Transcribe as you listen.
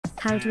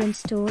How to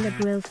install a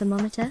grill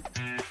thermometer?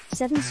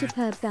 7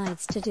 superb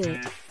guides to do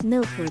it.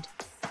 Milkwood.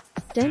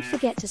 Don't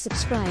forget to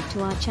subscribe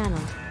to our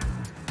channel.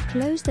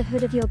 Close the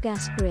hood of your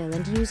gas grill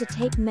and use a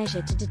tape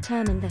measure to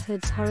determine the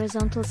hood's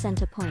horizontal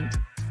center point.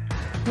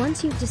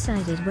 Once you've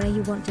decided where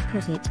you want to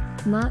put it,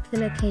 mark the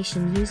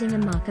location using a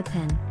marker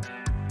pen.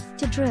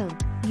 To drill,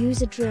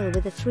 use a drill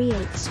with a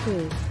 3/8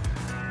 screw.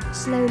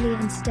 Slowly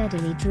and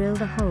steadily drill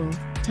the hole,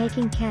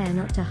 taking care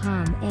not to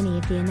harm any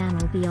of the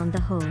enamel beyond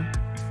the hole.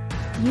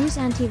 Use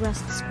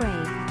anti-rust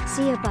spray,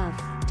 see above,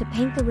 to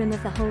paint the rim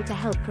of the hole to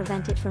help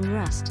prevent it from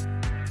rust.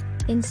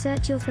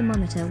 Insert your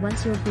thermometer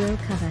once your grill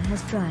cover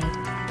has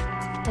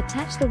dried.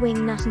 Attach the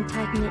wing nut and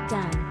tighten it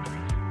down.